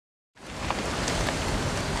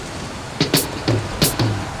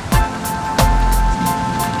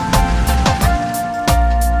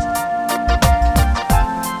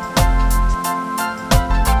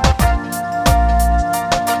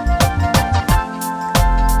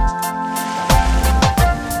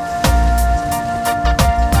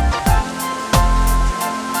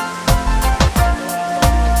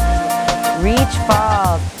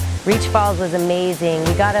Falls was amazing.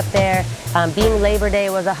 We got up there, being Labor Day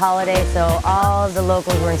was a holiday, so all of the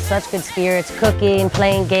locals were in such good spirits, cooking,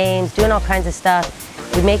 playing games, doing all kinds of stuff.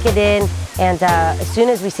 We make it in, and as soon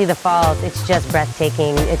as we see the falls, it's just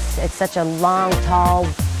breathtaking. It's such a long, tall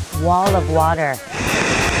wall of water.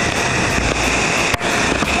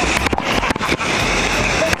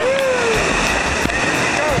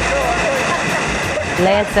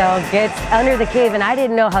 Lancel gets under the cave, and I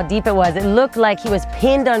didn't know how deep it was. It looked like he was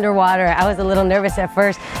pinned underwater. I was a little nervous at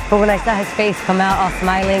first, but when I saw his face come out all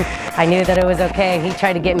smiling, I knew that it was okay. He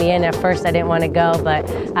tried to get me in. At first I didn't want to go, but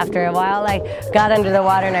after a while I got under the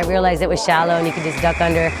water and I realized it was shallow and you could just duck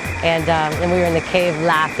under, and we were in the cave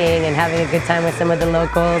laughing and having a good time with some of the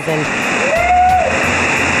locals.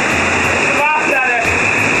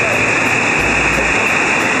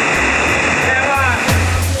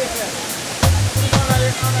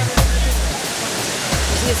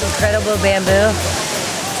 It's incredible bamboo.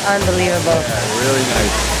 Unbelievable. Yeah, really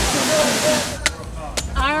nice.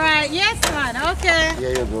 All right, yes, man. Okay.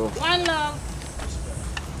 Here you go. One love.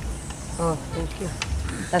 Oh, thank you.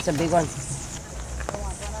 That's a big one.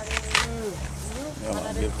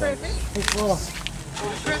 It's cool.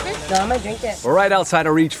 No, I'm gonna drink it. We're right outside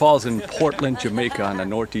of Reach Falls in Portland, Jamaica on the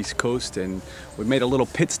northeast coast, and we made a little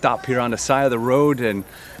pit stop here on the side of the road and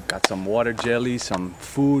got some water jelly, some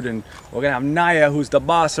food, and we're gonna have Naya, who's the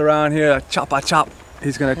boss around here, Choppa Chop.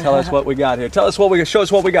 He's gonna tell us what we got here. Tell us what we, show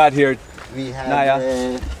us what we got here. We had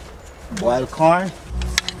Naya. Boiled corn.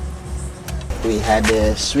 We had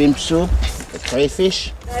the shrimp soup, the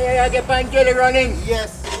crayfish. Naya, get pancake running.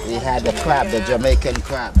 Yes. We had the crab, the Jamaican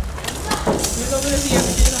crab.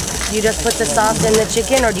 You just put the sauce in the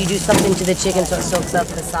chicken, or do you do something to the chicken so it soaks up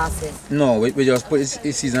the sauces? No, we just put it,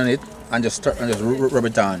 season it and just rub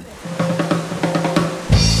it on.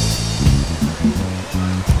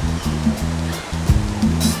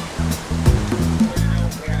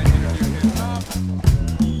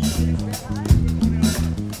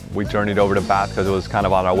 We journeyed over to Bath because it was kind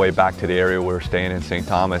of on our way back to the area we were staying in St.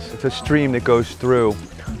 Thomas. It's a stream that goes through,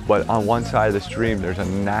 but on one side of the stream there's a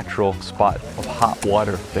natural spot of hot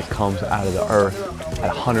water that comes out of the earth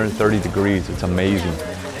at 130 degrees. It's amazing.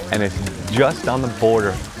 And it's just on the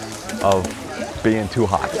border of being too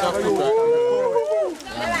hot. Oh,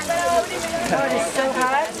 it's so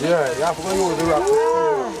hot?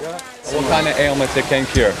 What kind of ailments it can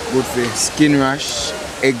cure? Good for skin rash,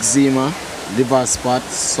 eczema, liver spot,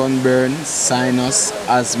 sunburn, sinus,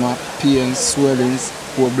 asthma, pain, swellings,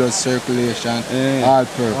 poor blood circulation, all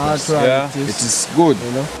purpose. Yeah. It is good.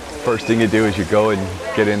 You know? First thing you do is you go and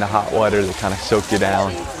get in the hot water to kind of soak you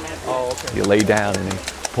down. You lay down and they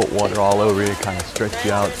put water all over you, kind of stretch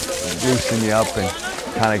you out, loosen you up, and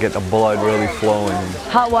kind of get the blood really flowing.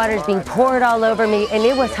 Hot water is being poured all over me, and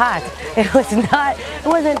it was hot. It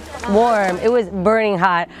wasn't warm, it was burning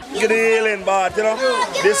hot. Get the healing bath, you know,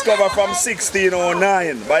 discovered from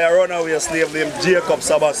 1609 by a runaway slave named Jacob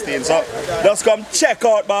Sebastian. So just come check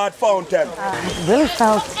out Bath Fountain. I really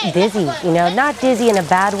felt dizzy, you know, not dizzy in a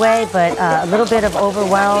bad way, but a little bit of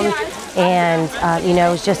overwhelmed. And you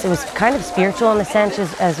know, it was kind of spiritual in a sense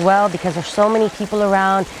as well, because there's so many people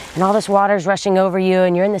around and all this water's rushing over you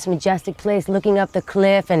and you're in this majestic place looking up the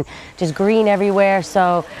cliff and just green everywhere.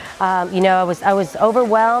 So you know, I was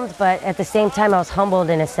overwhelmed, but at the same time I was humbled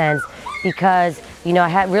in a sense, because you know,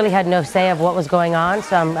 I really had no say of what was going on,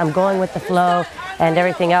 so I'm going with the flow and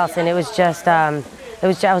everything else, and it was just I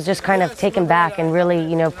was just kind of taken back and really,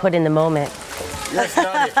 you know, put in the moment.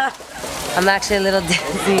 I'm actually a little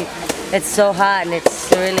dizzy. It's so hot, and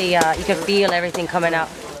it's really, you can feel everything coming out.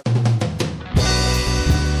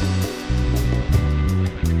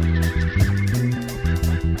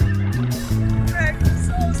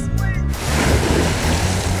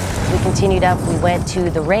 We continued up, we went to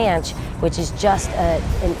the ranch, which is just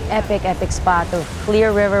an epic spot. The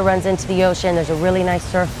clear river runs into the ocean. There's a really nice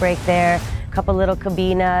surf break there. Couple little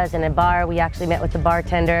cabinas and a bar. We actually met with the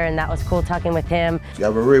bartender, and that was cool talking with him. You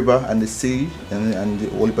have a river and the sea and the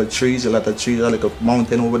whole heap of trees, a lot of trees, like a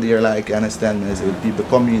mountain over there, like, you understand, as people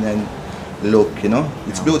come in and look, you know,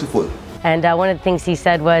 it's beautiful. And one of the things he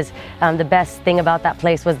said was the best thing about that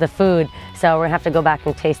place was the food, so we're gonna have to go back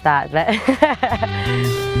and taste that.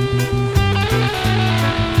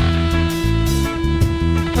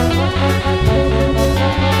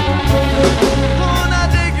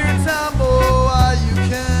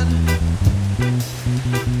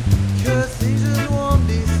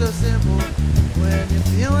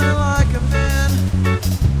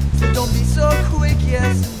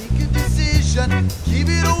 Keep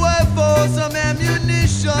it away for some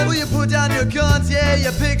ammunition. Will you put down your guns? Yeah,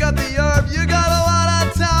 you pick up the herb. You got a lot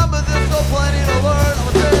of time, but there's no plenty to learn.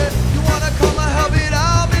 I'm gonna say, you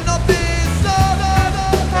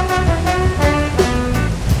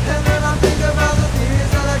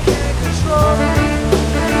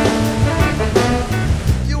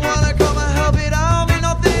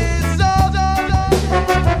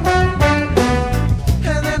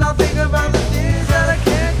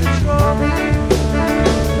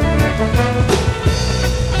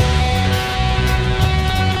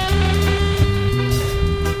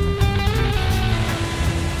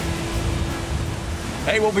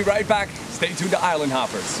We'll be right back. Stay tuned to Island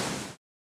Hoppers.